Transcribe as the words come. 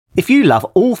If you love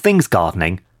all things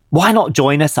gardening, why not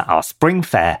join us at our spring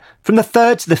fair from the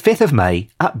 3rd to the 5th of May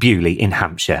at Bewley in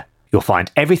Hampshire? You'll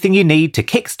find everything you need to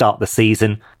kickstart the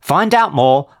season. Find out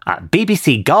more at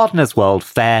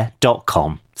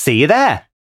bbcgardenersworldfair.com. See you there.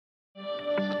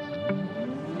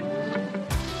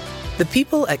 The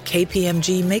people at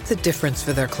KPMG make the difference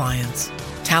for their clients.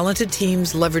 Talented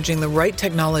teams leveraging the right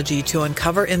technology to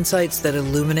uncover insights that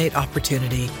illuminate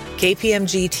opportunity.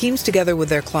 KPMG teams together with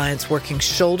their clients, working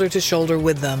shoulder to shoulder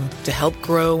with them to help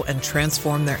grow and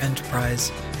transform their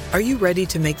enterprise. Are you ready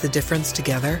to make the difference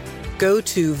together? Go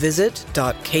to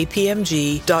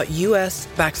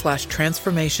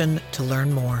visit.kpmg.us/transformation to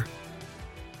learn more.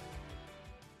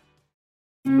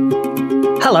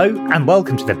 Hello and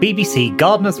welcome to the BBC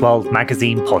Gardener's World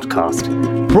magazine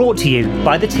podcast, brought to you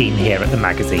by the team here at the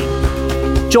magazine.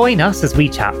 Join us as we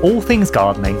chat all things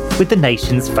gardening with the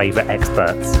nation's favourite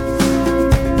experts.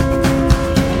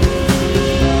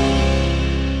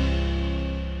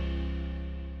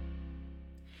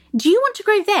 Do you want to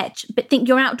grow veg but think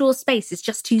your outdoor space is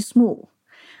just too small?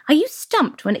 Are you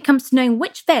stumped when it comes to knowing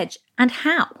which veg and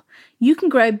how you can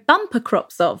grow bumper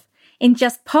crops of in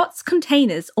just pots,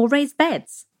 containers or raised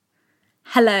beds?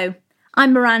 Hello,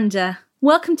 I'm Miranda.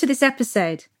 Welcome to this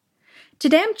episode.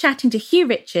 Today I'm chatting to Hugh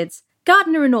Richards,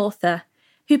 gardener and author,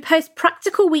 who posts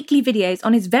practical weekly videos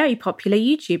on his very popular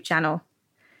YouTube channel.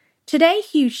 Today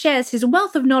Hugh shares his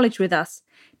wealth of knowledge with us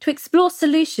to explore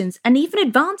solutions and even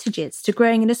advantages to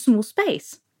growing in a small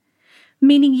space,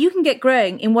 meaning you can get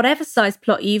growing in whatever size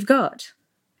plot you've got.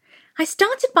 I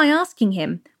started by asking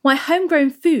him why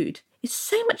homegrown food is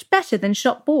so much better than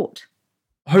shop bought.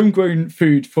 Homegrown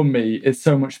food for me is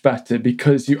so much better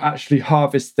because you actually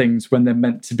harvest things when they're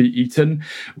meant to be eaten.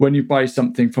 When you buy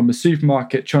something from a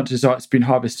supermarket, chances are it's been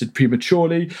harvested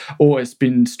prematurely, or it's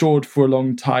been stored for a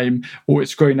long time, or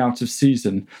it's grown out of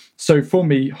season. So for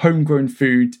me, homegrown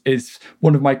food is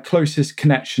one of my closest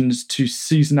connections to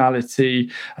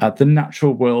seasonality, the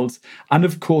natural world, and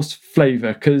of course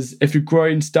flavour, because if you're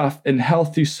growing stuff in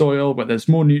healthy soil where there's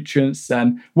more nutrients,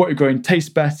 then what you're growing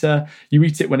tastes better, you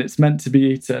eat it when it's meant to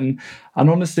be eaten, and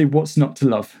honestly, what's not to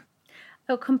love?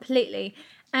 Oh, completely.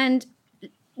 And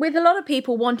with a lot of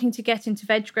people wanting to get into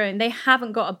veg growing, they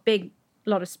haven't got a big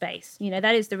lot of space. You know,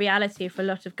 that is the reality for a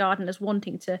lot of gardeners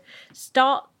wanting to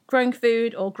start growing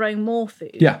food or growing more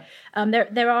food. Yeah.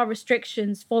 There are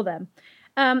restrictions for them.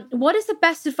 What is the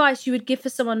best advice you would give for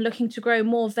someone looking to grow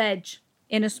more veg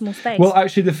in a small space? Well,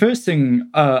 actually, the first thing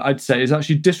I'd say is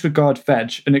actually disregard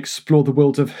veg and explore the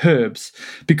world of herbs.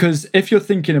 Because if you're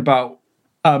thinking about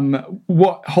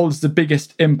what holds the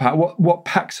biggest impact, what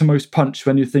packs the most punch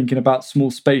when you're thinking about small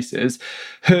spaces,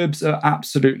 herbs are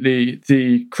absolutely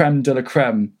the creme de la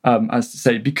creme, as to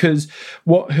say, because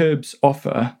what herbs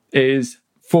offer is,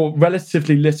 for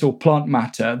relatively little plant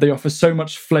matter, they offer so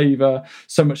much flavour,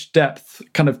 so much depth,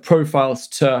 kind of profiles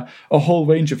to a whole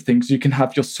range of things. You can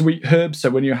have your sweet herbs, so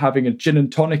when you're having a gin and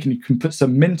tonic and you can put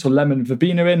some mint or lemon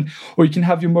verbena in, or you can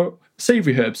have your more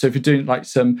savoury herbs. So if you're doing like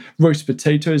some roast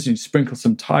potatoes and you sprinkle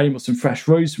some thyme or some fresh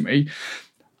rosemary.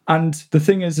 And the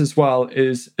thing is as well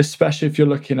is, especially if you're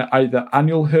looking at either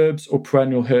annual herbs or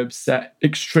perennial herbs, they're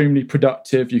extremely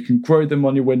productive. You can grow them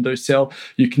on your windowsill.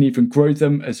 You can even grow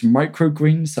them as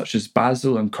microgreens such as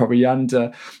basil and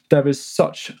coriander. There is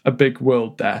such a big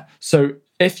world there. So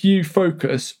if you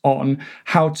focus on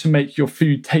how to make your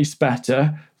food taste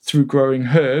better through growing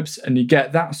herbs and you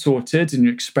get that sorted and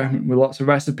you experiment with lots of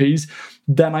recipes,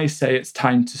 then I say it's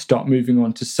time to start moving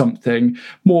on to something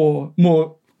more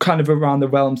kind of around the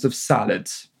realms of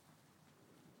salads.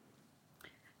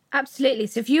 Absolutely.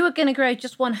 So if you were going to grow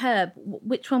just one herb,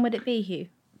 which one would it be, Hugh?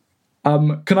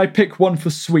 Can I pick one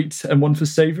for sweet and one for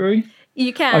savoury?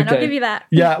 You can. Okay. I'll give you that.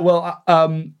 Yeah, well,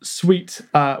 sweet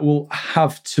will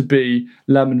have to be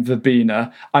lemon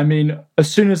verbena. I mean,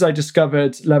 as soon as I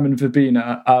discovered lemon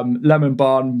verbena, lemon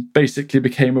balm basically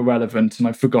became irrelevant and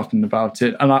I've forgotten about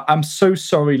it. And I'm so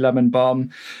sorry, lemon balm,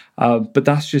 but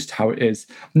that's just how it is.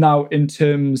 Now, in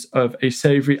terms of a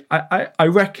savoury, I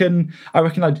reckon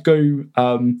I'd go...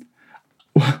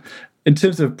 in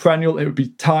terms of perennial, it would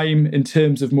be thyme. In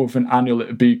terms of more of an annual, it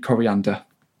would be coriander.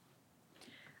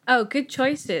 Oh, good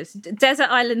choices. Desert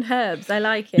island herbs. I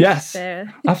like it. Yes,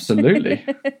 absolutely.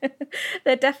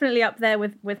 They're definitely up there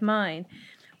with mine.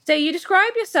 So you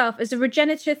describe yourself as a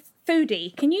regenerative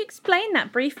foodie. Can you explain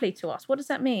that briefly to us? What does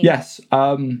that mean? Yes.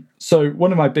 So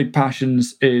one of my big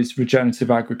passions is regenerative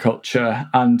agriculture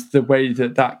and the way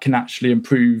that that can actually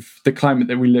improve the climate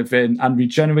that we live in and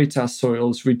regenerate our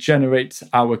soils, regenerate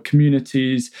our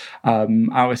communities,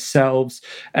 ourselves.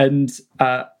 And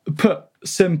put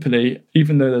simply,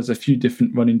 even though there's a few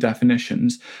different running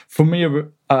definitions, for me,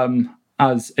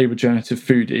 as a regenerative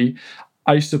foodie,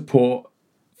 I support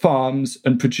farms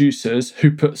and producers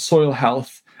who put soil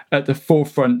health at the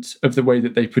forefront of the way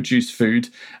that they produce food,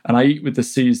 and I eat with the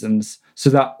seasons. So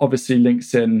that obviously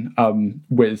links in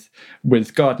with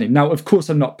gardening. Now, of course,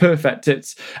 I'm not perfect.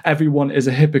 Everyone is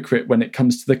a hypocrite when it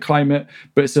comes to the climate,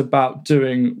 but it's about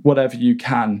doing whatever you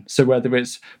can. So whether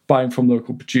it's buying from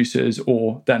local producers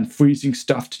or then freezing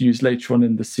stuff to use later on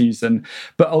in the season.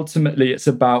 But ultimately, it's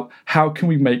about how can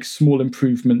we make small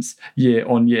improvements year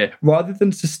on year, rather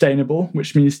than sustainable,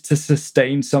 which means to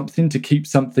sustain something, to keep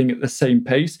something at the same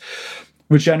pace.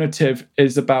 Regenerative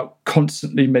is about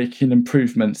constantly making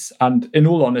improvements. And in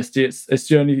all honesty, it's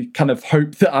the only kind of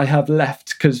hope that I have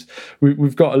left, because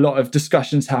we've got a lot of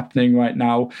discussions happening right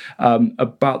now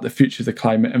about the future of the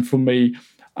climate. And for me,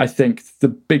 I think the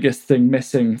biggest thing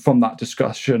missing from that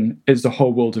discussion is the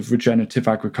whole world of regenerative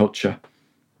agriculture.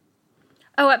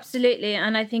 Oh, absolutely.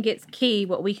 And I think it's key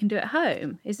what we can do at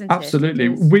home, isn't it? Absolutely.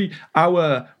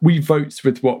 We vote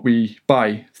with what we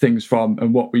buy things from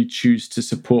and what we choose to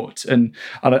support. And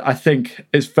I think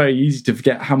it's very easy to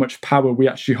forget how much power we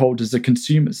actually hold as the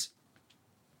consumers.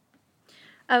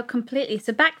 Oh, completely.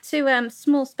 So back to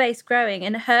small space growing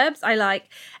and herbs I like.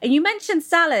 And you mentioned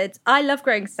salad. I love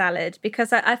growing salad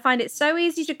because I find it so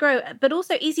easy to grow, but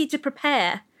also easy to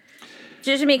prepare. Do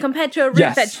you know what I mean? Compared to a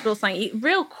root vegetable, something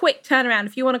real quick turnaround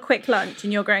if you want a quick lunch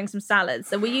and you're growing some salads.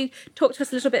 So will you talk to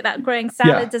us a little bit about growing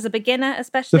salads as a beginner,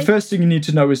 especially? The first thing you need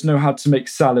to know is know how to make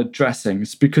salad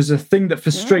dressings, because the thing that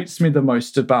frustrates me the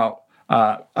most about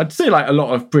I'd say like a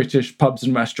lot of British pubs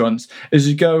and restaurants is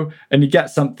you go and you get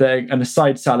something and a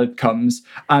side salad comes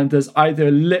and there's either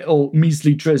a little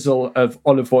measly drizzle of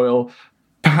olive oil,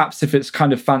 perhaps if it's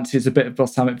kind of fancy, it's a bit of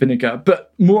balsamic vinegar,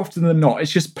 but more often than not,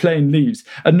 it's just plain leaves.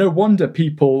 And no wonder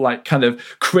people like kind of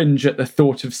cringe at the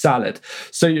thought of salad.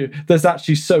 So there's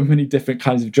actually so many different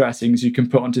kinds of dressings you can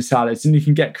put onto salads, and you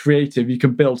can get creative. You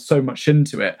can build so much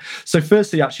into it. So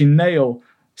firstly, actually nail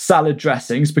salad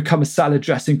dressings, become a salad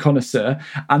dressing connoisseur,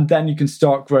 and then you can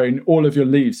start growing all of your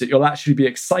leaves that you'll actually be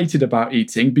excited about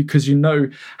eating, because you know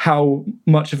how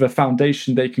much of a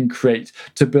foundation they can create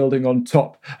to building on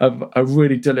top of a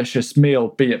really delicious meal,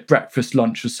 be it breakfast,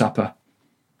 lunch or supper.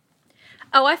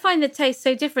 Oh, I find the taste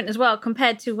so different as well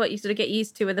compared to what you sort of get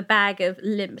used to with a bag of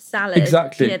limp salad.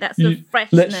 Exactly. Yeah, that's the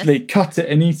freshness. Literally cut it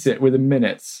and eat it within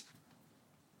minutes.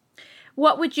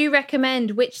 What would you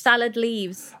recommend? Which salad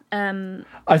leaves?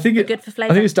 I think good for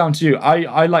flavour. I think it's down to you.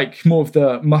 I like more of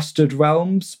the mustard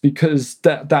realms, because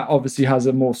that obviously has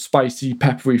a more spicy,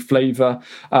 peppery flavour.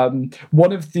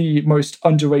 One of the most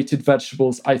underrated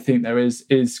vegetables I think there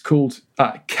is called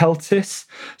Celtis.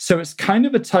 So it's kind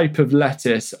of a type of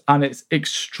lettuce, and it's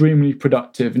extremely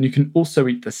productive. And you can also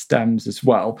eat the stems as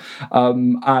well.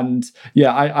 And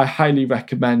yeah, I highly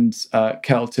recommend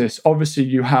Celtis. Obviously,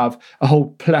 you have a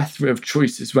whole plethora of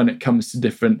choices when it comes to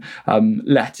different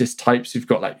lettuce types. You've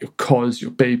got like your cos, your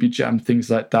baby gem,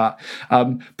 things like that.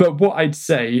 But what I'd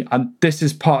say, and this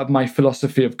is part of my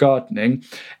philosophy of gardening,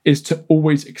 is to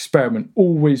always experiment,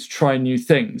 always try new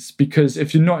things. Because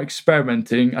if you're not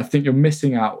experimenting, I think you're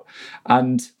missing out.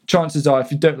 And chances are,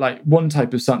 if you don't like one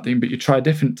type of something, but you try a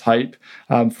different type,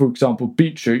 for example,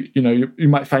 beetroot, you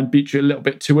might find beetroot a little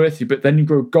bit too earthy, but then you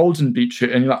grow golden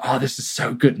beetroot and you're like, oh, this is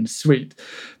so good and sweet.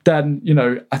 Then,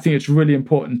 I think it's really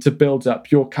important to build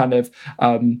up your kind of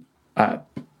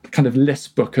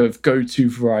list book of go-to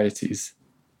varieties.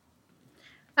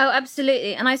 Oh,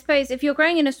 absolutely. And I suppose if you're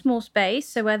growing in a small space,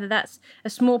 so whether that's a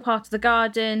small part of the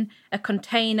garden, a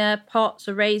container, pots,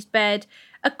 a raised bed,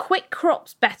 a quick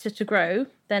crop's better to grow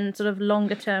than sort of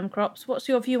longer term crops. What's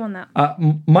your view on that?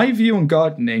 My view on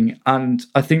gardening, and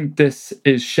I think this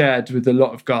is shared with a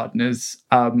lot of gardeners,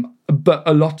 but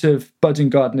a lot of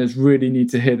budding gardeners really need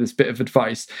to hear this bit of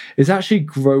advice, is actually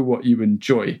grow what you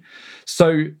enjoy.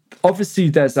 So obviously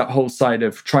there's that whole side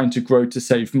of trying to grow to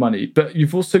save money, but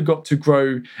you've also got to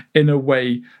grow in a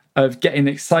way of getting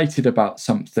excited about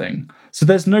something. So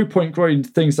there's no point growing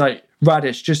things like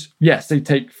radish, yes, they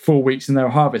take 4 weeks and they're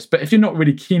a harvest. But if you're not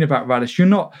really keen about radish, you're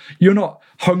not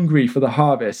hungry for the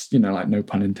harvest, like no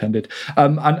pun intended.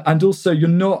 And also you're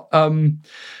not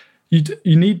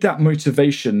you need that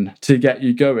motivation to get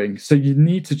you going. So you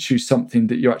need to choose something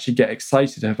that you actually get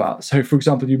excited about. So, for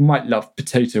example, you might love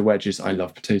potato wedges. I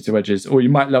love potato wedges. Or you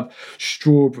might love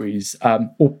strawberries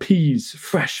or peas,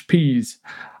 fresh peas,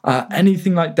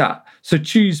 anything like that. So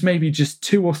choose maybe just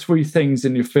 2 or 3 things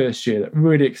in your first year that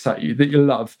really excite you, that you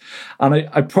love. And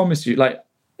I promise you, like,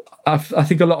 I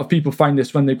think a lot of people find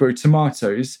this when they grow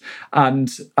tomatoes, and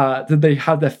that they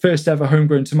have their first ever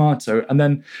homegrown tomato, and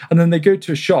then they go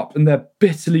to a shop and they're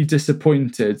bitterly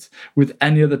disappointed with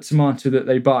any other tomato that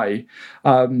they buy.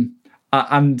 And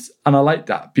I like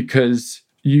that, because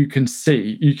you can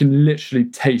literally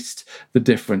taste the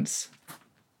difference.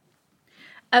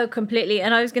 Oh, completely.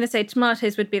 And I was going to say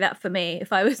tomatoes would be that for me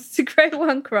if I was to grow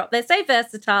one crop. They're so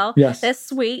versatile. Yes. They're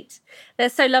sweet. They're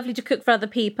so lovely to cook for other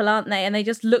people, aren't they? And they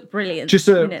just look brilliant. Just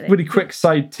a really quick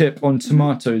side tip on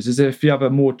tomatoes is, if you have a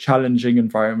more challenging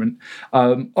environment,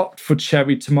 opt for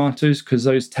cherry tomatoes, because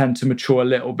those tend to mature a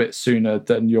little bit sooner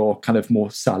than your kind of more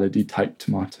salady type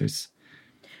tomatoes.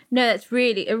 No, that's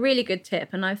really a really good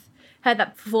tip. And I've heard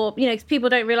that before, because people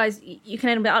don't realise you can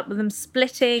end up with them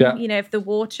splitting, if the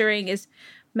watering is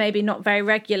maybe not very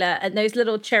regular. And those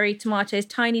little cherry tomatoes,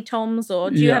 Tiny Toms, or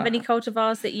do you have any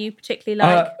cultivars that you particularly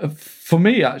like? For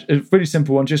me, a really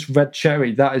simple one, just red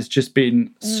cherry. That has just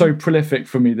been so prolific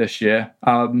for me this year.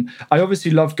 I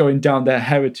obviously love going down their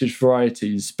heritage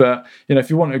varieties, but if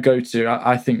you want to go to,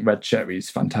 I think red cherry is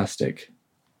fantastic.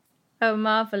 Oh,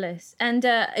 marvellous. And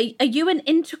are you an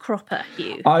intercropper,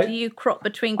 Hugh? Do you crop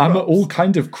between crops? I'm an all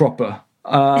kind of cropper.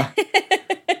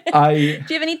 Do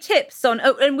you have any tips on,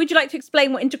 and would you like to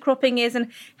explain what intercropping is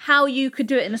and how you could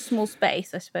do it in a small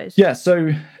space, I suppose? Yeah,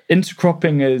 so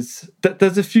intercropping is,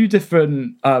 there's a few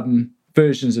different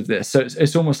versions of this. So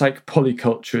it's almost like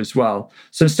polyculture as well.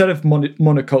 So instead of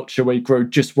monoculture, where you grow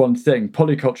just one thing,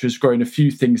 polyculture is growing a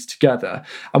few things together.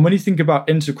 And when you think about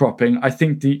intercropping, I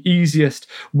think the easiest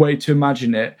way to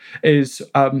imagine it is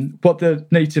what the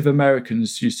Native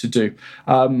Americans used to do,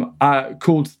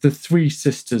 called the Three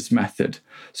Sisters method.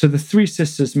 So the Three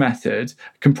Sisters method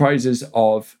comprises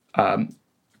of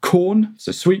corn,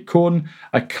 so sweet corn,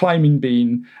 a climbing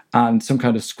bean, and some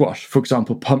kind of squash, for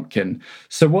example, pumpkin.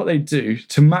 So what they do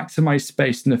to maximize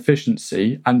space and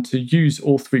efficiency and to use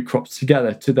all 3 crops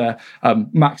together to their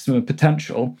maximum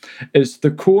potential is the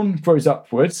corn grows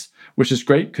upwards, which is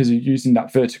great because you're using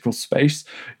that vertical space.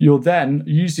 You're then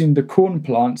using the corn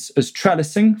plants as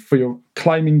trellising for your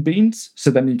climbing beans,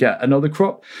 so then you get another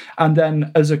crop. And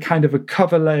then as a kind of a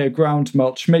cover layer ground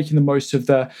mulch, making the most of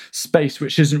the space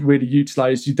which isn't really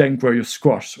utilized, you then grow your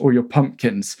squash or your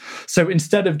pumpkins. So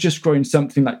instead of just growing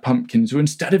something like pumpkins, or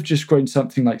instead of just growing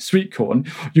something like sweet corn,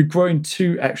 you're growing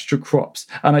 2 extra crops.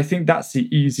 And I think that's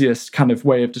the easiest kind of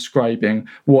way of describing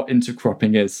what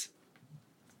intercropping is.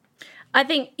 I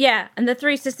think, and the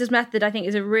Three Sisters method, I think,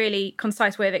 is a really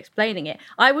concise way of explaining it.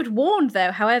 I would warn,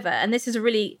 though, however, and this is a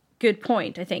really good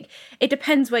point, I think, it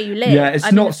depends where you live. Yeah,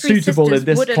 it's not suitable in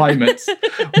this climate.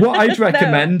 What I'd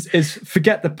recommend is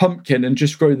forget the pumpkin and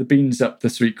just grow the beans up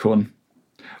the sweet corn.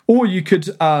 Or you could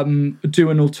do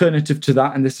an alternative to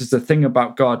that, and this is the thing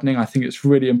about gardening. I think it's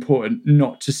really important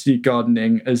not to see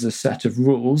gardening as a set of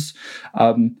rules,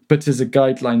 but as a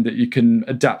guideline that you can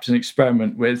adapt and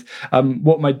experiment with.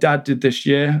 What my dad did this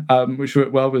year, which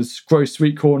worked well, was grow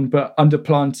sweet corn, but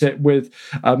underplant it with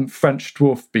French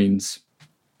dwarf beans.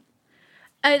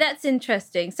 Oh, that's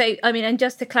interesting. So, I mean, and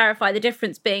just to clarify, the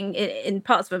difference being in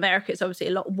parts of America, it's obviously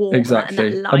a lot warmer. Exactly.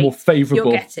 And that light a more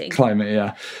favourable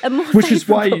climate, Which is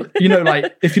why,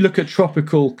 like, if you look at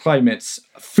tropical climates,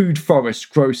 food forests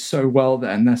grow so well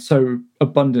there, and they're so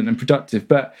abundant and productive.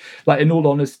 But, like, in all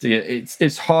honesty,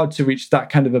 it's hard to reach that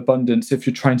kind of abundance if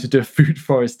you're trying to do a food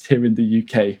forest here in the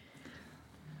UK.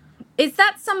 Is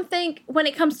that something, when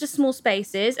it comes to small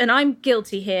spaces, and I'm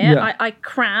guilty here, I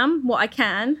cram what I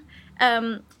can,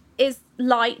 is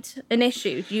light an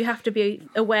issue? You have to be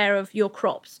aware of your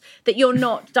crops, that you're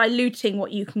not diluting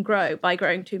what you can grow by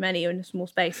growing too many in a small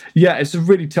space. Yeah, it's a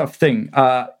really tough thing.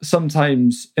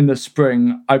 Sometimes in the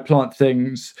spring, I plant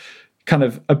things kind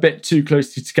of a bit too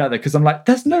closely together because I'm like,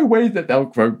 there's no way that they'll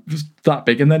grow that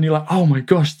big. And then you're like, oh my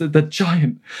gosh, they're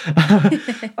giant.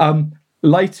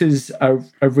 Light is a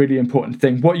really important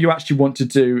thing. What you actually want to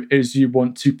do is you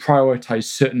want to prioritize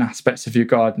certain aspects of your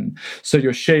garden. So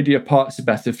your shadier parts are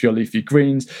better for your leafy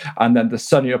greens, and then the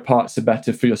sunnier parts are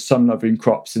better for your sun-loving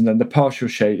crops, and then the partial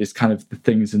shade is kind of the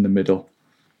things in the middle.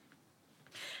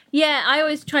 Yeah, I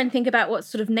always try and think about what's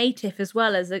sort of native as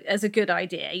well as a good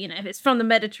idea. If it's from the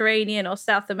Mediterranean or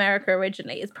South America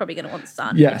originally, it's probably going to want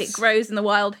sun. Yes. If it grows in the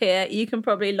wild here, you can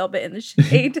probably lob it in the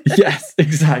shade. Yes,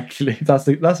 exactly. That's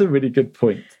a really good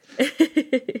point.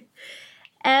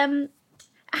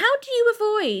 How do you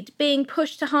avoid being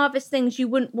pushed to harvest things you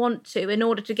wouldn't want to in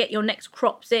order to get your next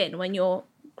crops in when you're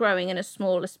growing in a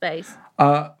smaller space?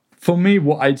 For me,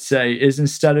 what I'd say is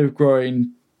instead of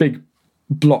growing big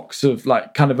blocks of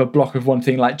like kind of a block of one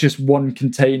thing, like just one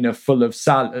container full of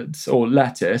salads or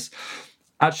lettuce,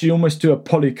 actually almost do a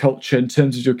polyculture in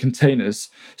terms of your containers.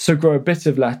 So grow a bit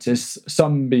of lettuce,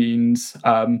 some beans,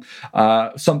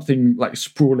 something like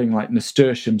sprawling like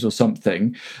nasturtiums or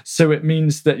something. So it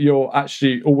means that you're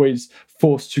actually always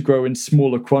forced to grow in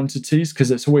smaller quantities, because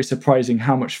it's always surprising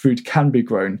how much food can be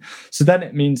grown. So then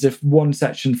it means if one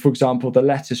section, for example, the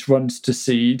lettuce runs to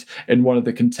seed in one of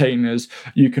the containers,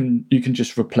 you can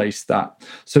just replace that.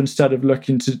 So instead of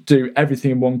looking to do everything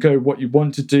in one go, what you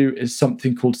want to do is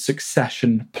something called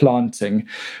succession planting,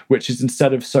 which is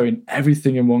instead of sowing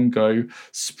everything in one go,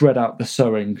 spread out the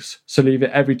sowings. So leave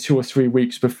it every 2 or 3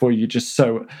 weeks before you just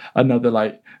sow another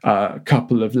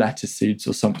couple of lettuce seeds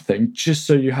or something, just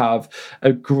so you have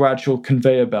a gradual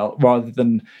conveyor belt rather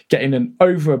than getting an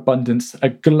overabundance, a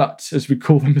glut, as we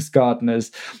call them as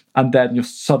gardeners, and then you're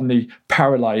suddenly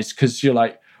paralyzed because you're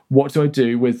like, what do I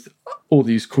do with all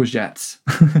these courgettes?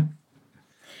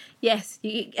 Yes,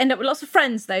 you end up with lots of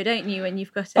friends though, don't you, when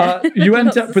you've got it? You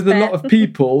end up with a lot of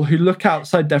people who look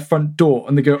outside their front door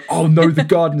and they go, oh no, the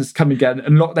gardener's come again,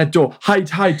 and lock their door. Hide,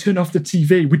 turn off the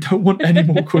TV. We don't want any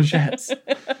more courgettes.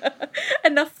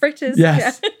 Enough fritters.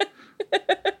 Yes. Yeah.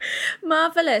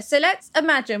 Marvellous. So let's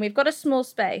imagine we've got a small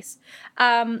space.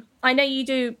 I know you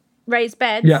do raised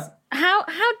beds. Yeah. How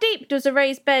deep does a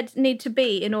raised bed need to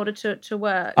be in order to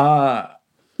work?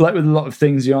 Like with a lot of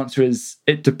things, the answer is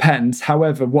it depends.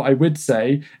 However, what I would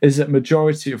say is that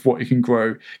majority of what you can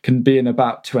grow can be in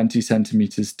about 20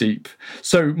 centimetres deep.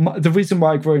 So the reason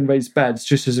why I grow in raised beds,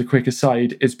 just as a quick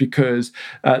aside, is because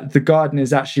the garden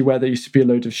is actually where there used to be a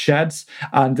load of sheds,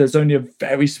 and there's only a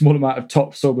very small amount of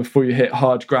topsoil before you hit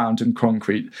hard ground and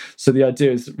concrete. So the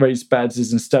idea is raised beds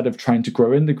is instead of trying to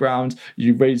grow in the ground,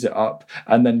 you raise it up,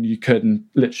 and then you can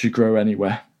literally grow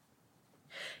anywhere.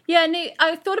 Yeah, no,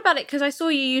 I thought about it because I saw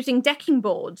you using decking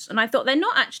boards, and I thought they're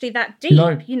not actually that deep,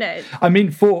 No. you know. I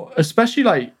mean, for especially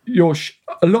like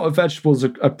a lot of vegetables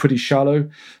are pretty shallow,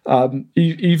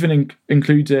 even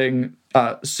including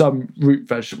some root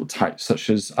vegetable types, such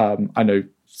as I know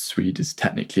swede is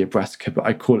technically a brassica, but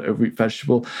I call it a root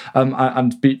vegetable,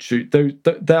 and beetroot.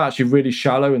 They're actually really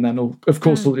shallow, and then of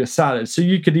course all your salads. So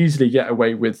you could easily get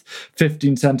away with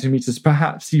 15 centimeters,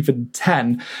 perhaps even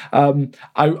 10.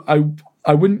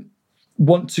 I wouldn't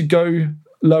want to go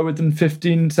lower than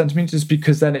 15 centimeters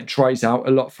because then it dries out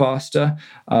a lot faster.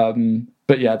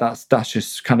 But yeah, that's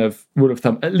just kind of rule of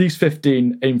thumb. At least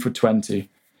 15, aim for 20.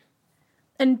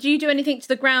 And do you do anything to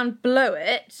the ground below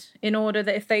it in order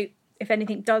that if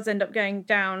anything does end up going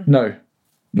down?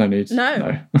 No need.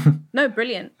 No. No,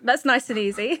 brilliant. That's nice and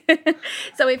easy.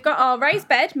 So we've got our raised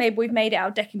bed. Maybe we've made it our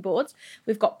decking boards.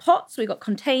 We've got pots. We've got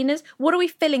containers. What are we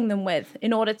filling them with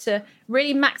in order to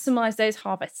really maximise those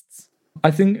harvests?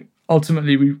 I think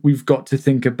ultimately we've got to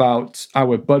think about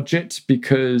our budget,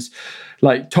 because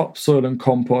like topsoil and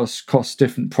compost cost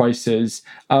different prices.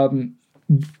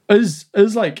 As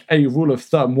like a rule of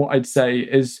thumb, what I'd say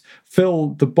is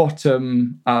fill the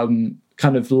bottom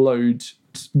kind of load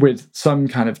with some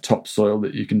kind of topsoil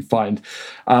that you can find.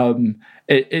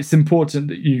 It's important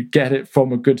that you get it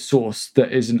from a good source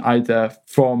that isn't either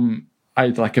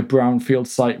like a brownfield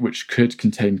site, which could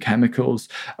contain chemicals,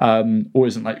 or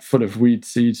isn't like full of weed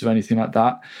seeds or anything like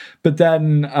that. But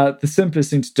then the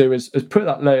simplest thing to do is put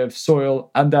that layer of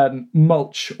soil and then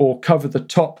mulch or cover the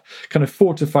top kind of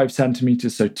 4 to 5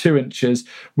 centimeters, so 2 inches,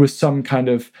 with some kind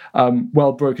of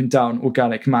well broken down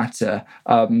organic matter,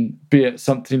 be it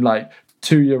something like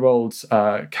 2-year-old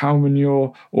cow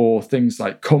manure or things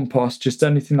like compost, just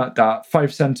anything like that.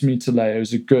 5 centimeter layer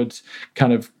is a good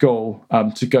kind of goal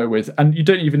to go with. And you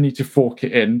don't even need to fork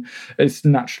it in. It's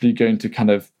naturally going to kind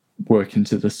of work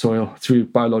into the soil through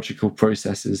biological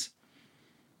processes.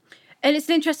 And it's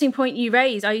an interesting point you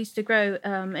raise. I used to grow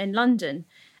in London,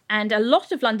 and a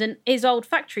lot of London is old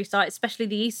factory sites, especially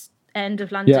the east end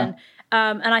of London. Yeah.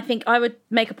 And I think I would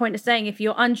make a point of saying, if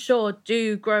you're unsure,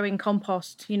 do grow in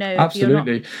compost, you know.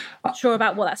 Absolutely. If you're not sure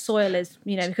about what that soil is,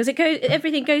 you know, because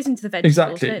everything goes into the vegetables,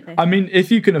 exactly. Don't they? I mean, if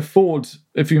you can afford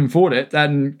it,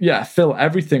 then yeah, fill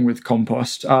everything with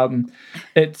compost.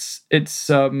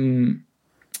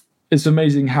 It's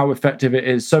amazing how effective it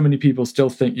is. So many people still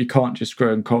think you can't just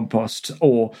grow in compost,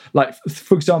 or like,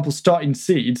 for example, starting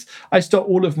seeds. I start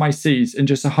all of my seeds in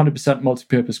just 100%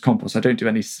 multi-purpose compost. I don't do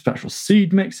any special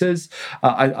seed mixes.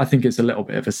 I think it's a little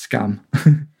bit of a scam.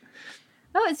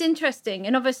 Oh, it's interesting.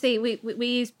 And obviously we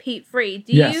use peat free.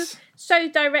 Do Yes. you sow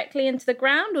directly into the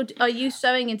ground, or are you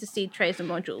sowing into seed trays and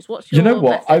modules? What's your You know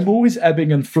what? method? I'm always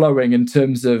ebbing and flowing in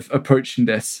terms of approaching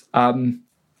this.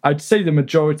 I'd say the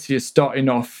majority is starting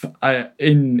off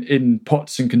in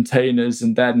pots and containers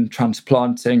and then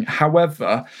transplanting.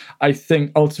 However, I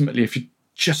think ultimately, if you're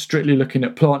just strictly looking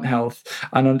at plant health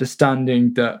and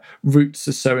understanding that roots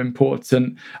are so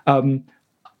important,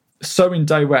 sowing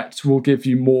direct will give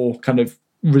you more kind of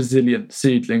resilient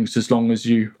seedlings as long as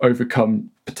you overcome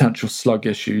potential slug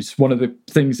issues. One of the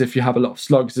things, if you have a lot of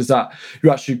slugs, is that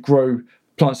you actually grow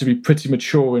plants to be pretty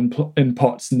mature in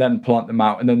pots and then plant them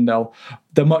out, and then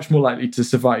they're much more likely to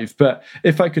survive. But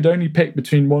if I could only pick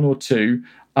between one or two,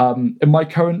 in my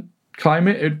current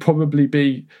climate, it'd probably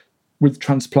be with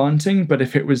transplanting. But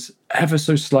if it was ever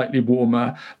so slightly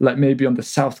warmer, like maybe on the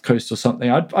south coast or something,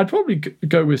 I'd probably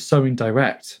go with sowing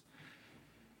direct.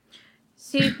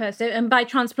 Super. So, and by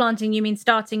transplanting, you mean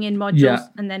starting in modules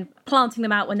and then planting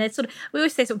them out when they're we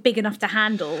always say sort of big enough to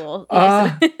handle, or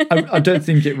I don't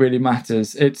think it really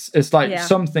matters. It's like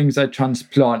some things I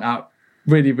transplant out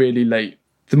really, really late.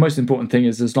 The most important thing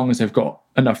is as long as they've got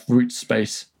enough root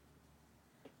space.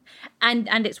 And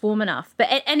it's warm enough.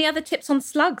 But any other tips on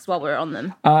slugs while we're on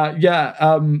them?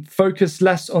 Focus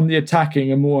less on the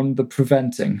attacking and more on the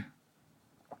preventing.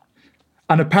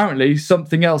 And apparently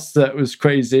something else that was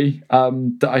crazy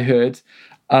that I heard,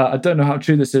 I don't know how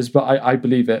true this is, but I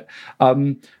believe it.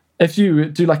 If you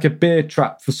do like a beer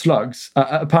trap for slugs,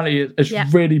 apparently it's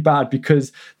really bad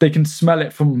because they can smell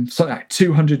it from something like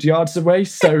 200 yards away.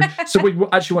 So what you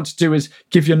actually want to do is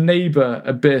give your neighbour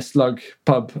a beer slug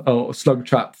pub or slug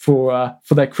trap for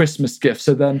their Christmas gift.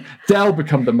 So then they'll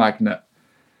become the magnet.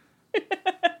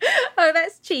 Oh,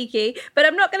 that's cheeky. But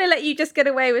I'm not going to let you just get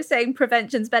away with saying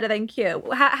prevention's better than cure.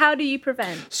 How do you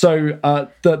prevent? So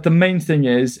the main thing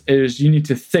is you need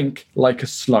to think like a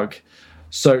slug.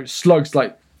 So slugs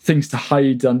like things to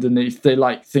hide underneath. They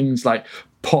like things like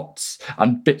pots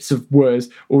and bits of wood,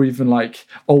 or even like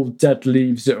old dead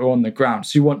leaves that are on the ground.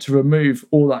 So you want to remove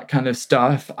all that kind of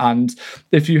stuff. And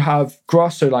if you have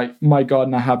grass, so like my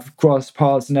garden, I have grass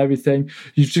piles and everything,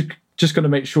 you just got to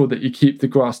make sure that you keep the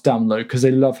grass down low because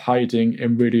they love hiding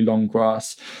in really long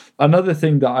grass. Another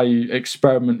thing that I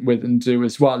experiment with and do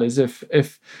as well is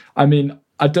if I mean,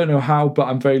 I don't know how, but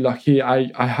I'm very lucky.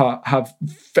 I have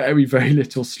very, very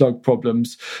little slug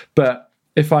problems. But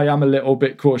if I am a little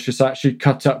bit cautious, I actually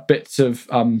cut up bits of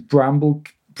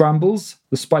brambles,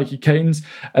 the spiky canes,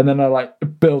 and then I like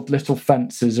build little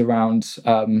fences around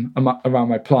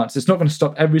my plants. It's not going to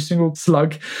stop every single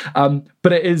slug,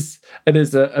 but it is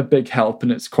a big help,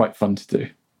 and it's quite fun to do.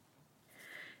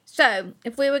 So,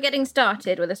 if we were getting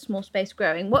started with a small space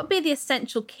growing, what would be the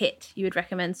essential kit you would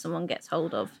recommend someone gets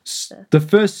hold of? The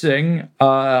first thing,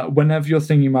 whenever you're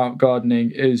thinking about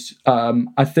gardening, is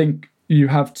I think you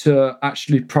have to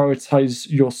actually prioritize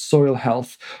your soil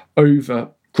health over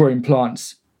growing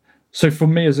plants. So for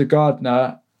me as a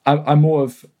gardener, I'm more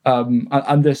of,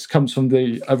 and this comes from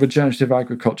the regenerative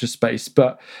agriculture space,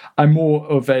 but I'm more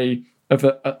of a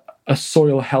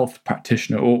soil health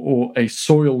practitioner or a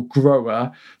soil grower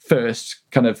first,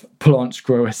 kind of plants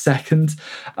grower second.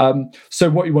 So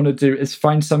what you want to do is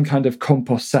find some kind of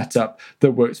compost setup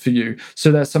that works for you. So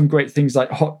there's some great things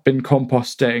like hot bin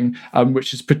composting,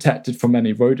 which is protected from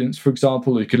any rodents, for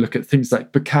example. You could look at things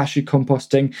like Bokashi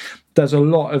composting. There's a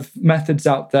lot of methods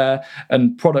out there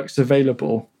and products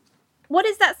available. What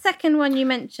is that second one you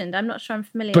mentioned? I'm not sure I'm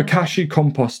familiar Bokashi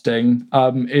composting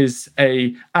is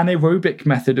an anaerobic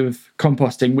method of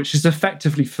composting, which is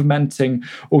effectively fermenting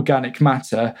organic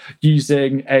matter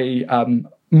using a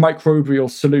microbial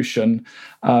solution.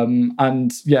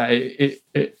 And yeah,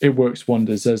 it works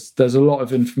wonders. There's a lot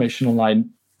of information online.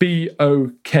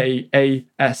 Bokashi,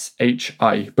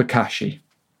 Bokashi.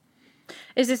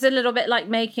 Is this a little bit like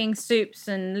making soups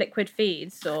and liquid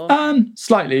feeds, or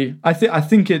slightly? I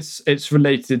think it's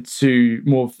related to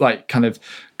more of like kind of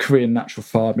Korean natural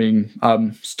farming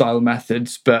style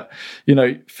methods. But you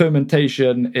know,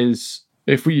 fermentation is,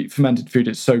 if we eat fermented food,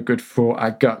 it's so good for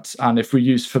our guts, and if we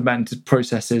use fermented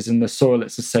processes in the soil,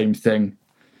 it's the same thing.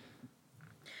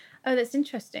 Oh, that's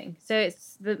interesting. So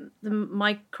it's the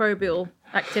microbial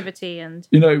activity, and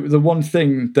you know, the one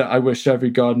thing that I wish every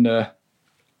gardener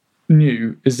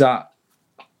knew is that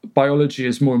biology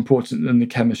is more important than the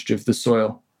chemistry of the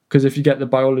soil, because if you get the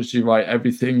biology right,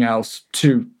 everything else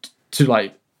to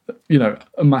like, you know,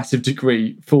 a massive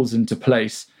degree falls into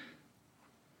place.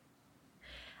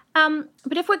 But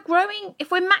if we're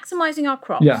maximizing our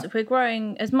crops, if we're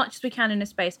growing as much as we can in a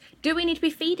space, do we need to be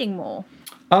feeding more?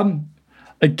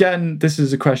 Again, this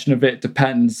is a question of it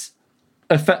depends.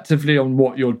 effectively on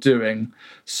what you're doing.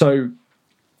 So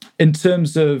in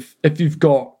terms of if you've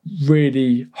got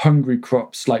really hungry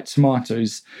crops like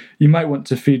tomatoes, you might want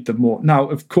to feed them more. Now,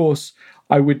 of course,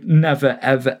 I would never,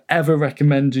 ever, ever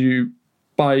recommend you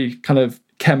buy kind of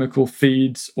chemical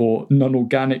feeds or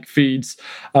non-organic feeds.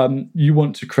 You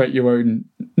want to create your own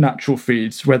natural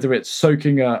feeds, whether it's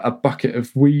soaking a bucket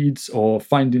of weeds or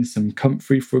finding some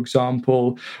comfrey, for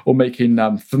example, or making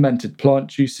fermented plant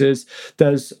juices.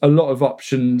 There's a lot of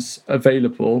options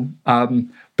available,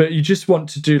 but you just want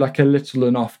to do like a little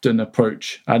and often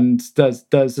approach. And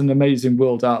there's an amazing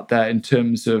world out there in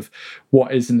terms of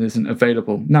what is and isn't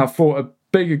available. Now, for a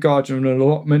bigger garden and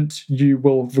allotment, you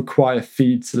will require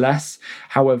feeds less.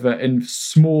 However, in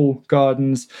small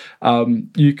gardens,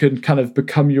 you can kind of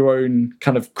become your own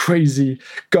kind of crazy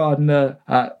gardener,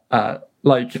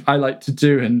 like I like to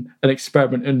do, and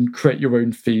experiment and create your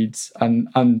own feeds, and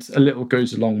a little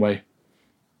goes a long way.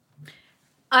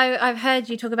 I've heard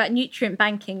you talk about nutrient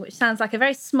banking, which sounds like a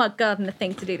very smug gardener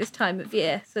thing to do this time of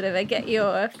year, sort of get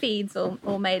your feeds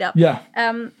all made up. Yeah.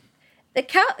 The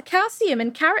calcium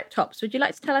in carrot tops, would you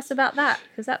like to tell us about that?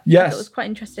 Because that was quite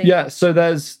interesting. Yeah, so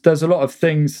there's a lot of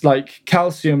things, like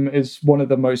calcium is one of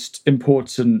the most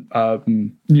important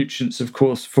nutrients, of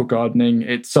course, for gardening.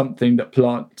 It's something that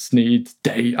plants need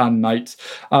day and night.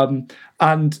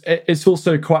 And it's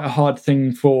also quite a hard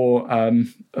thing for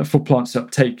plants to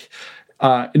uptake.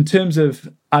 In terms of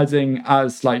adding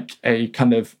as like a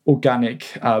kind of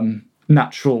organic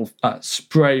natural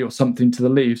spray or something to the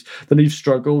leaves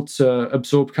struggle to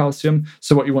absorb calcium.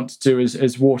 So what you want to do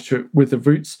is water it with the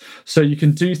roots. So you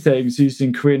can do things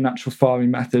using Korean natural farming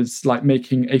methods, like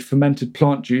making a fermented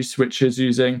plant juice, which is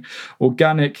using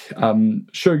organic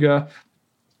sugar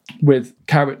with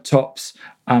carrot tops,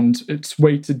 and it's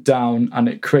weighted down and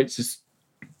it creates this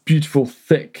beautiful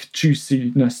thick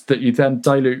juiciness that you then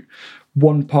dilute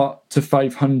 1 part to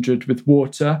 500 with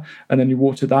water, and then you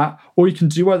water that. Or you can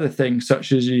do other things,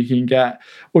 such as you can get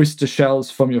oyster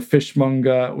shells from your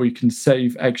fishmonger, or you can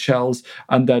save eggshells,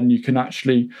 and then you can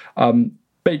actually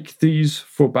bake these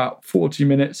for about 40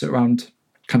 minutes at around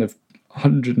kind of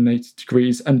 180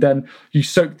 degrees, and then you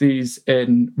soak these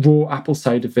in raw apple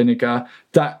cider vinegar.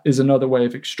 That is another way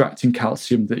of extracting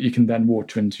calcium that you can then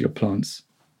water into your plants.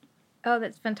 Oh,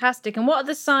 that's fantastic. And what are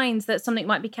the signs that something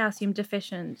might be calcium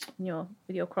deficient with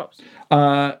your crops?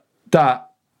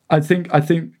 That I think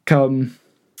I'm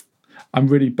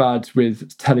really bad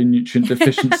with telling nutrient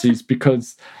deficiencies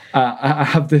because I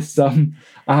have this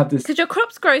because your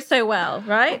crops grow so well,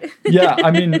 right? Yeah, I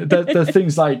mean there's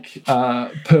things like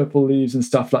purple leaves and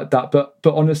stuff like that, but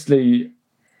honestly,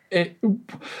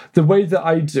 the way that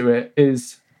I do it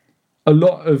is, a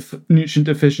lot of nutrient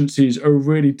deficiencies are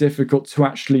really difficult to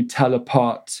actually tell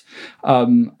apart.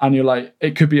 And you're like,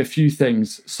 it could be a few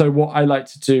things. So what I like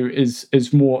to do is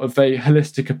more of a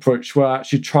holistic approach where I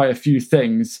actually try a few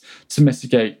things to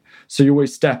mitigate. So you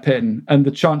always step in. And the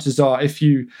chances are,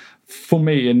 for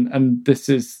me, and this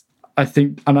is, I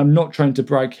think, and I'm not trying to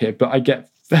brag here, but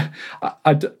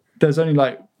there's only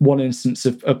like one instance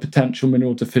of a potential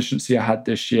mineral deficiency I had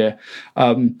this year.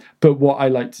 But what I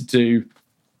like to do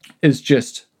is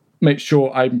just make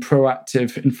sure I'm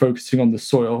proactive in focusing on the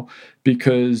soil,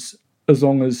 because as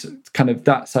long as kind of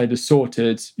that side is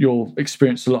sorted, you'll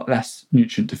experience a lot less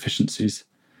nutrient deficiencies.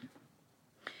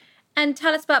 And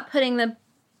tell us about putting the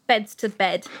beds to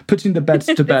bed. Putting the beds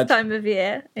to bed. This time of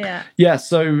year, yeah. Yeah,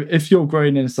 so if you're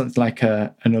growing in something like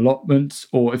an allotment,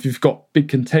 or if you've got big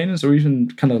containers, or even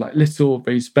kind of like little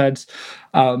raised beds,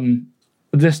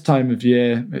 this time of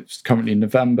year, it's currently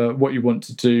November, what you want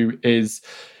to do is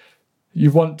you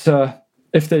want to,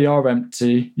 if they are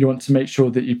empty, you want to make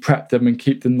sure that you prep them and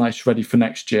keep them nice ready for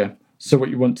next year. So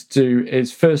what you want to do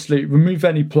is firstly remove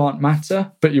any plant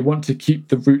matter, but you want to keep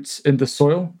the roots in the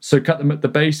soil. So cut them at the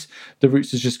base. The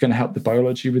roots is just going to help the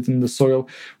biology within the soil.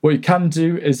 What you can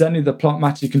do is any of the plant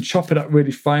matter, you can chop it up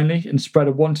really finely and spread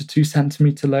a 1 to 2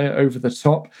 centimeter layer over the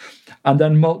top, and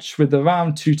then mulch with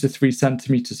around 2 to 3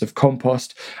 centimeters of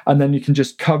compost. And then you can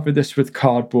just cover this with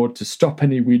cardboard to stop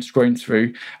any weeds growing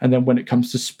through. And then when it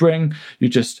comes to spring, you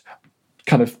just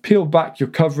kind of peel back your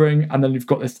covering, and then you've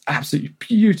got this absolutely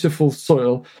beautiful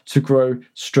soil to grow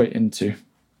straight into.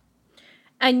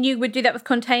 And you would do that with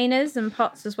containers and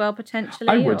pots as well, potentially?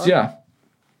 I would, yeah.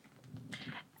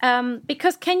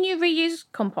 Because can you reuse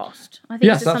compost? I think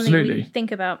yes, this is something absolutely. we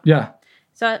think about. Yeah.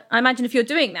 So I imagine if you're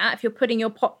doing that, if you're putting your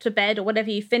pot to bed or whatever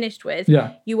you finished with,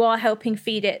 you are helping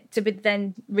feed it to be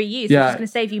then reused. Yeah. It's going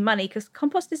to save you money, because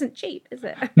compost isn't cheap, is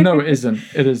it? No, it isn't.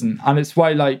 It isn't. And it's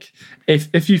why, like,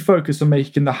 if you focus on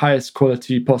making the highest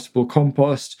quality possible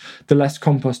compost, the less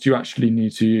compost you actually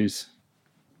need to use.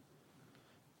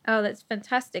 Oh, that's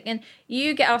fantastic. And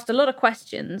you get asked a lot of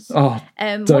questions. Oh,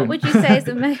 what would you say is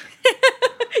the most...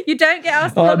 You don't get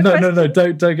asked a lot of questions? No,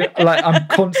 don't get... Like, I'm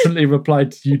constantly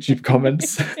replied to YouTube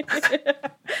comments.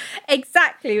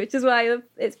 Exactly, which is why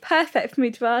it's perfect for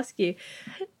me to ask you.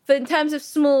 But in terms of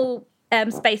small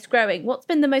space growing, what's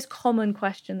been the most common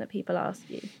question that people ask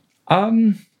you?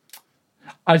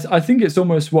 I think it's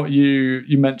almost what you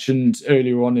mentioned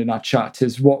earlier on in our chat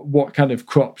is what kind of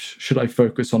crops should I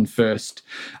focus on first?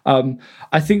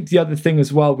 I think the other thing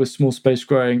as well with small space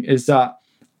growing is that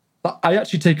I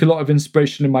actually take a lot of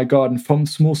inspiration in my garden from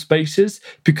small spaces,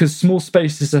 because small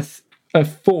spaces are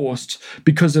forced,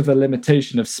 because of a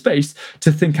limitation of space,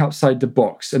 to think outside the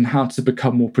box and how to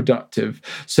become more productive.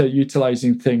 So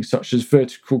utilizing things such as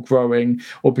vertical growing,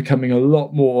 or becoming a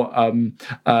lot more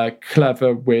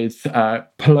clever with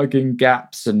plugging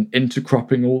gaps and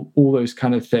intercropping, all those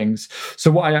kind of things.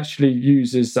 So what I actually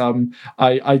use is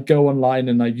I go online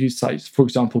and I use sites, for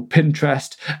example,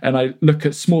 Pinterest, and I look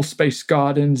at small space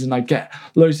gardens, and I get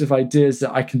loads of ideas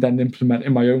that I can then implement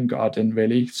in my own garden,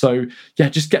 really. So yeah,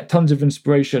 just get tons of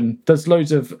inspiration. There's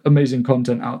loads of amazing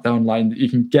content out there online that you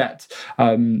can get,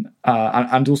 and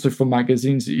also from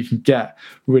magazines that you can get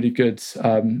really good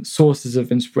sources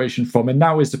of inspiration from. And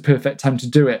now is the perfect time to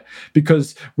do it,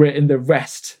 because we're in the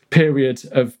rest period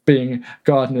of being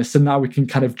gardeners. So now we can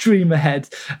kind of dream ahead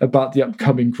about the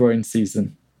upcoming growing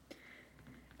season.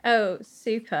 Oh,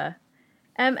 super.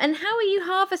 And how are you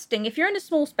harvesting? If you're in a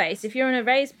small space, if you're in a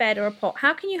raised bed or a pot,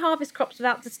 how can you harvest crops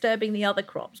without disturbing the other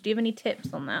crops? Do you have any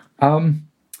tips on that?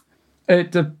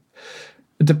 It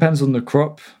depends on the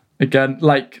crop. Again,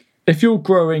 like if you're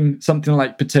growing something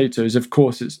like potatoes, of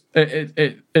course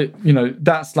it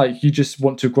that's like you just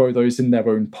want to grow those in their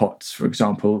own pots, for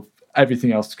example.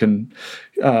 Everything else can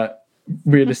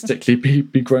realistically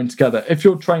be grown together. If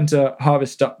you're trying to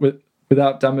harvest up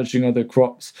without damaging other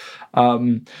crops,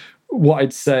 what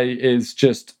I'd say is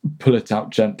just pull it out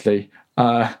gently.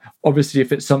 Obviously,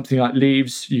 if it's something like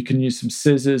leaves, you can use some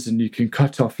scissors and you can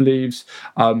cut off leaves.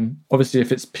 Obviously,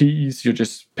 if it's peas, you're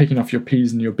just picking off your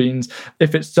peas and your beans.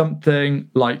 If it's something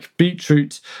like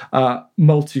beetroot,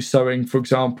 multi-sowing, for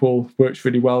example, works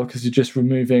really well, because you're just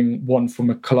removing one from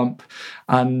a clump.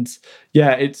 And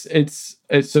yeah, it's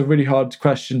a really hard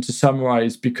question to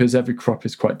summarize, because every crop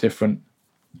is quite different.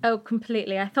 Oh,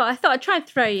 completely. I thought I'd try and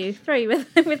throw you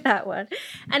with that one.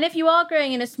 And if you are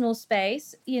growing in a small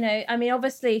space, I mean,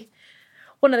 obviously,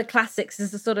 one of the classics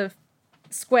is the sort of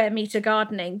square meter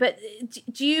gardening. But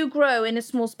do you grow in a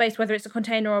small space, whether it's a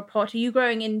container or a pot? Are you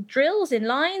growing in drills, in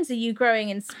lines? Are you growing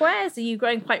in squares? Are you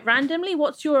growing quite randomly?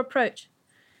 What's your approach?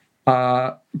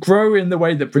 Grow in the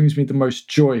way that brings me the most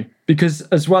joy, because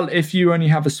as well, if you only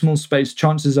have a small space,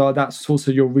 chances are that's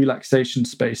also your relaxation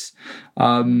space,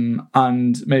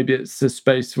 and maybe it's a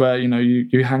space where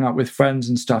you hang out with friends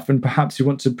and stuff, and perhaps you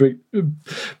want to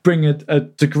bring a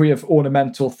degree of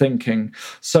ornamental thinking.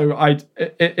 So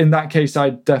in that case,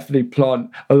 I'd definitely plant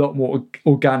a lot more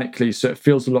organically, so it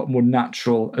feels a lot more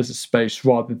natural as a space,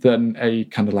 rather than a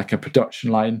kind of like a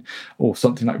production line or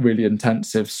something like really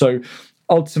intensive. So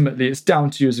ultimately, it's down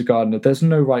to you as a gardener. There's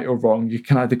no right or wrong. You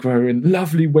can either grow in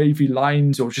lovely wavy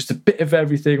lines, or just a bit of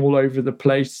everything all over the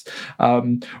place,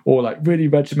 or like really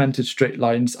regimented straight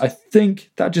lines. I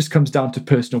think that just comes down to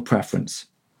personal preference.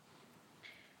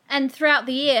 And throughout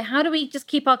the year, how do we just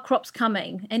keep our crops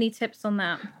coming? Any tips on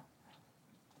that?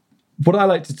 What I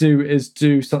like to do is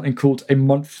do something called a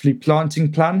monthly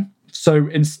planting plan. So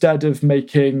instead of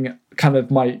making kind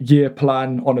of my year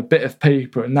plan on a bit of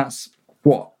paper, and that's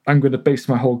what I'm going to base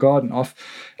my whole garden off,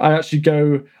 I actually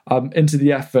go into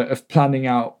the effort of planning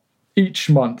out each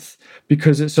month,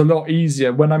 because it's a lot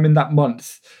easier when I'm in that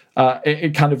month.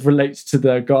 It kind of relates to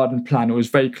the garden plan, or is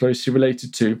very closely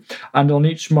related to. And on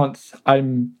each month,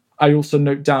 I also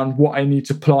note down what I need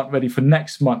to plant ready for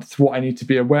next month, what I need to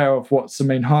be aware of, what's the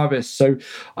main harvest. So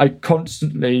I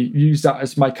constantly use that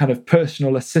as my kind of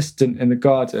personal assistant in the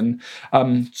garden,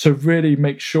 to really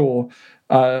make sure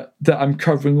that I'm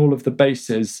covering all of the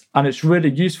bases. And it's really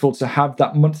useful to have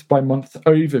that month-by-month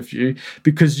overview,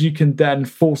 because you can then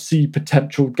foresee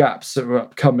potential gaps that are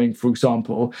upcoming, for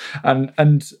example.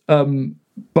 And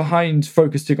behind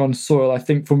focusing on soil, I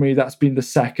think for me that's been the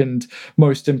second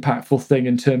most impactful thing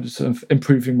in terms of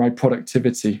improving my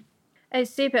productivity. Oh,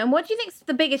 super. And what do you think is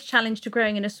the biggest challenge to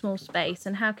growing in a small space,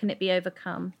 and how can it be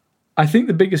overcome? I think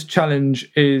the biggest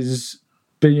challenge is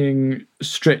being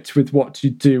strict with what you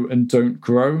do and don't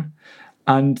grow.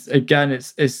 And again,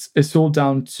 it's all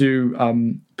down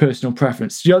to personal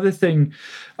preference. The other thing,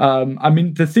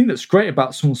 the thing that's great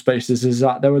about small spaces is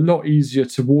that they're a lot easier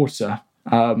to water.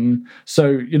 So,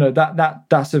 you know,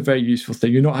 that's a very useful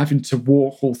thing. You're not having to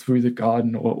walk all through the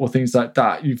garden or things like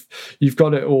that. You've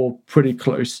got it all pretty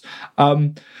close.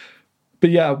 But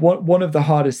yeah, one of the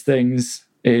hardest things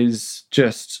is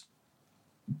just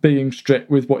being strict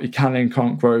with what you can and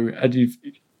can't grow. And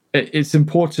it's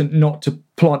important not to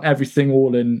plant everything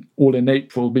all in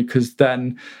April, because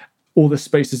then all the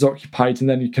space is occupied and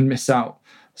then you can miss out.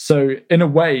 So in a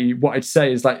way, what I'd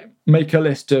say is like make a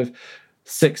list of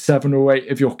 6, 7 or 8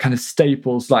 of your kind of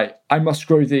staples. Like, I must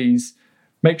grow these,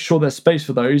 make sure there's space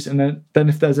for those. And then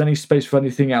if there's any space for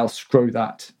anything else, grow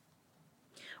that.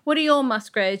 What are your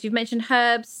must grows? You've mentioned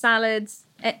herbs, salads,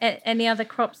 any other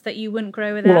crops that you wouldn't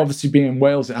grow without? Well, obviously being in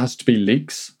Wales, it has to be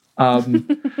leeks.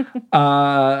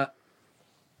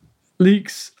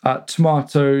 Leeks,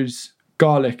 tomatoes,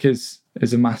 garlic is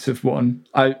a massive one.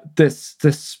 This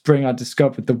spring I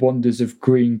discovered the wonders of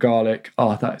green garlic.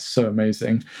 Oh, that is so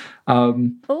amazing.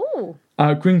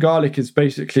 Green garlic is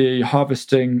basically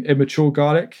harvesting immature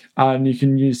garlic, and you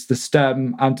can use the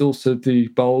stem and also the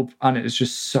bulb, and it is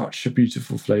just such a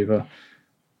beautiful flavour.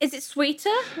 Is it sweeter?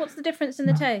 What's the difference in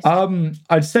the taste?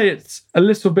 I'd say it's a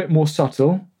little bit more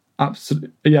subtle.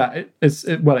 Absolutely, yeah. It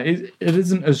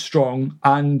isn't as strong,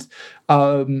 and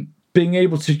being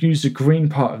able to use the green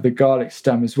part of the garlic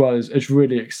stem as well is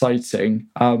really exciting.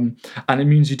 And it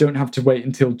means you don't have to wait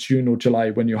until June or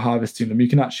July when you're harvesting them. You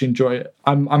can actually enjoy it.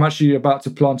 I'm actually about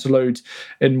to plant a load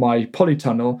in my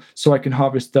polytunnel so I can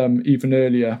harvest them even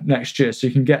earlier next year. So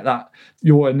you can get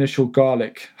your initial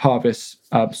garlic harvest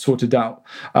sorted out.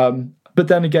 But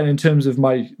then again, in terms of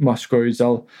my must grows,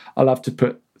 I'll have to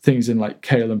put things in like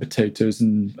kale and potatoes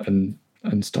and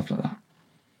stuff like that.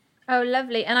 Oh,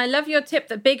 lovely. And I love your tip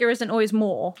that bigger isn't always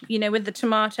more. You know, with the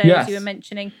tomatoes, yes. You were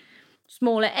mentioning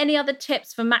smaller. Any other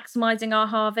tips for maximising our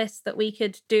harvest that we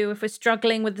could do if we're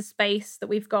struggling with the space that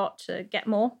we've got to get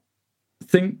more?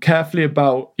 Think carefully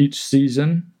about each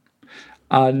season.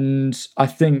 And I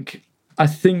think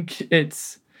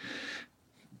it's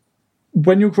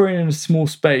when you're growing in a small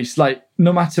space, like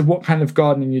no matter what kind of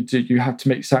gardening you do, you have to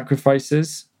make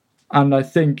sacrifices. And I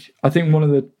think one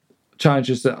of the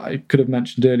challenges that I could have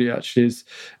mentioned earlier actually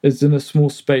is in a small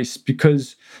space,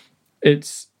 because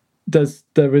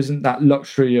there isn't that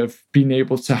luxury of being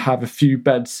able to have a few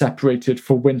beds separated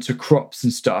for winter crops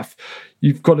and stuff.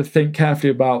 You've got to think carefully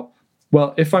about,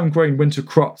 well, if I'm growing winter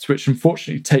crops, which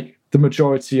unfortunately take the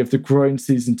majority of the growing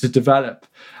season to develop,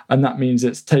 and that means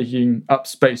it's taking up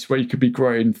space where you could be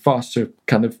growing faster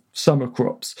kind of summer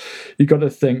crops, you've got to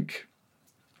think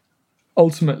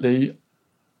ultimately,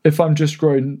 if I'm just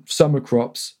growing summer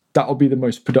crops, that'll be the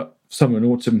most summer and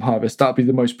autumn harvest. That'll be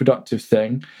the most productive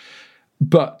thing.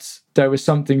 But there is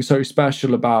something so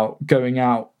special about going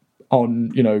out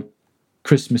on, you know,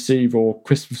 Christmas Eve or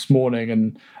Christmas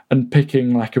morning and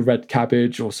picking like a red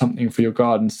cabbage or something for your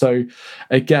garden. So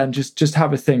again, just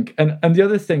have a think. And the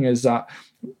other thing is that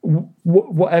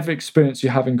whatever experience you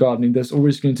have in gardening, there's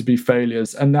always going to be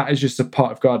failures, and that is just a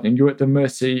part of gardening. You're at the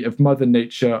mercy of Mother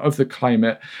Nature, of the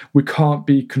climate. We can't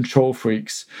be control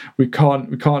freaks. We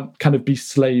can't kind of be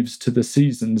slaves to the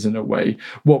seasons in a way.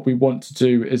 What we want to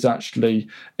do is actually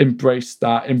embrace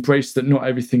that not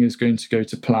everything is going to go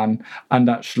to plan, and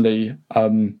actually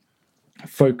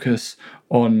focus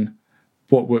on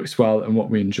what works well and what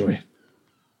we enjoy.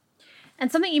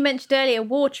 And something you mentioned earlier,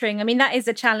 watering. I mean, that is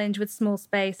a challenge with small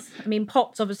space. I mean,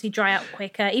 pots obviously dry out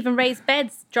quicker. Even raised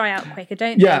beds dry out quicker,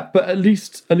 don't they? Yeah, but at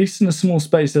least in a small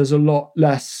space, there's a lot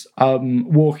less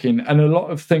walking. And a lot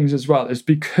of things as well is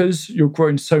because you're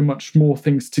growing so much more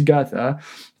things together,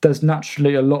 there's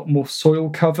naturally a lot more soil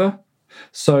cover.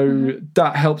 So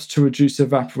that helps to reduce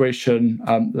evaporation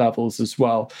levels as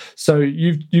well. So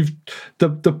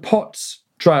the pots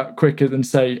dry out quicker than,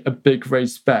 say, a big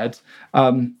raised bed.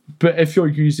 But if you're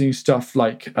using stuff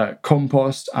like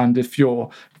compost, and if you're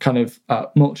kind of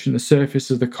mulching the surface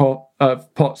of the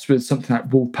pots with something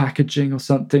like wool packaging or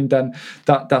something, then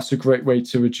that's a great way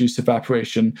to reduce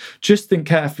evaporation. Just think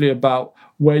carefully about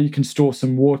where you can store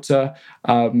some water.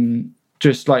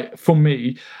 Just like for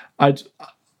me,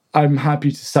 I'm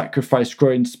happy to sacrifice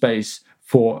growing space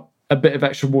for a bit of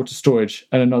extra water storage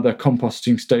and another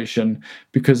composting station,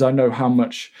 because I know how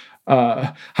much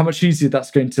easier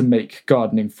that's going to make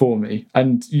gardening for me.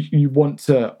 And you want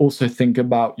to also think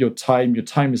about your time. Your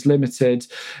time is limited.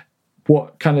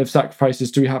 What kind of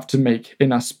sacrifices do we have to make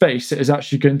in our space that is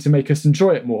actually going to make us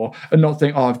enjoy it more, and not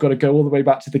think, oh, I've got to go all the way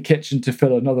back to the kitchen to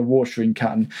fill another watering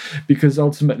can? Because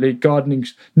ultimately,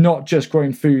 gardening's not just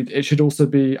growing food, it should also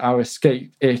be our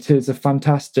escape. It is a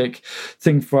fantastic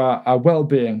thing for our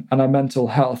well-being and our mental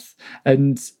health.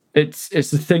 And it's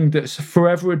a thing that's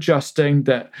forever adjusting,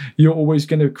 that you're always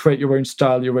going to create your own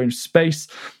style, your own space,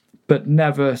 but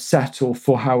never settle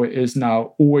for how it is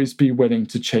now. Always be willing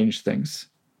to change things.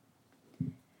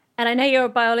 And I know you're a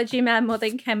biology man more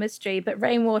than chemistry, but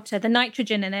rainwater, the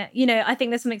nitrogen in it, I think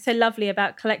there's something so lovely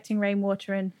about collecting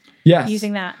rainwater and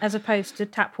using that as opposed to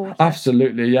tap water.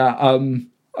 Absolutely, yeah.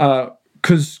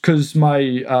 Because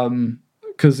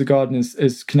the garden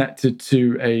is connected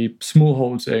to a small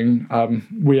holding,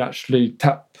 we actually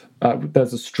tap.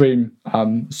 There's a stream,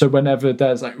 so whenever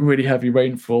there's like really heavy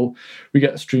rainfall, we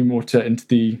get stream water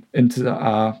into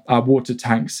our water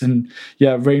tanks. And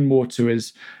rainwater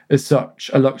is such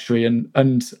a luxury,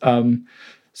 and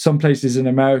some places in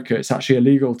America it's actually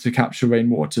illegal to capture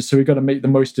rainwater, so we've got to make the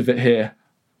most of it here.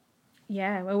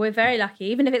 Yeah, well, we're very lucky.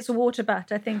 Even if it's a water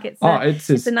butt, I think it's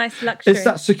a nice luxury. It's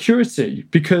that security,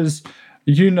 because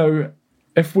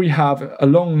if we have a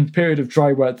long period of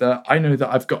dry weather, I know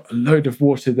that I've got a load of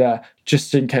water there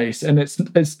just in case. And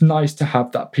it's nice to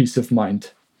have that peace of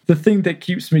mind. The thing that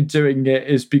keeps me doing it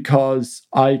is because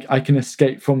I can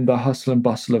escape from the hustle and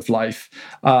bustle of life.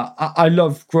 I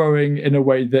love growing in a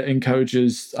way that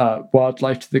encourages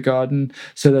wildlife to the garden.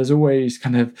 So there's always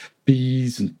kind of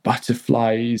bees and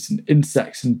butterflies and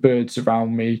insects and birds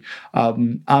around me.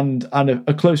 And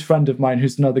a close friend of mine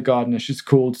who's another gardener, she's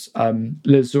called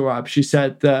Liz Zorab. She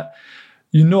said that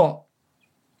you're not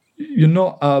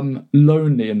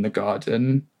lonely in the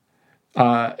garden.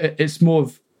 It's more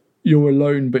of you're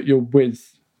alone, but you're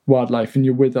with wildlife and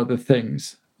you're with other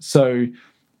things. So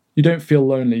you don't feel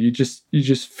lonely. You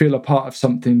just feel a part of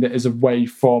something that is away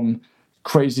from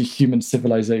crazy human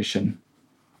civilization.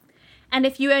 And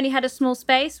if you only had a small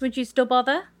space, would you still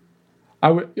bother?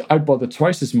 I'd bother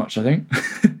twice as much, I think.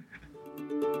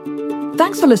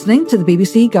 Thanks for listening to the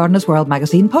BBC Gardener's World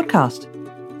magazine podcast.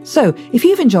 So, if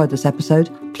you've enjoyed this episode,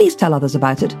 please tell others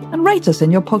about it and rate us in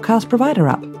your podcast provider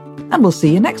app. And we'll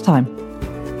see you next time.